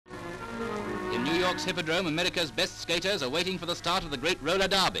York's Hippodrome, America's best skaters are waiting for the start of the great roller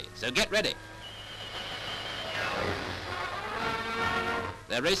derby, so get ready.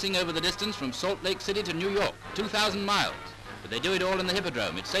 They're racing over the distance from Salt Lake City to New York, 2,000 miles, but they do it all in the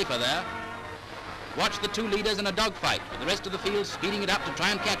Hippodrome. It's safer there. Watch the two leaders in a dogfight, with the rest of the field speeding it up to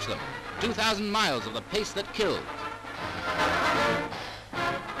try and catch them. 2,000 miles of the pace that kills.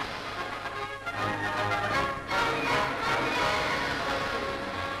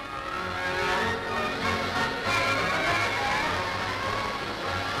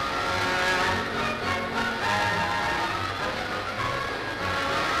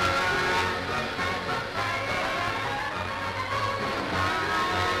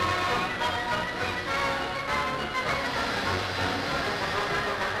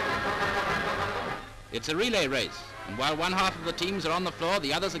 It's a relay race, and while one half of the teams are on the floor,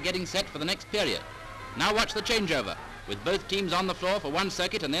 the others are getting set for the next period. Now watch the changeover, with both teams on the floor for one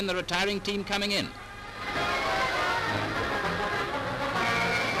circuit and then the retiring team coming in.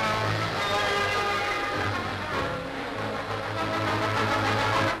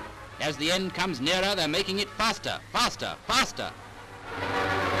 As the end comes nearer, they're making it faster, faster, faster.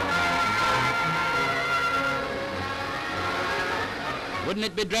 Wouldn't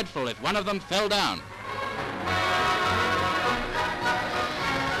it be dreadful if one of them fell down?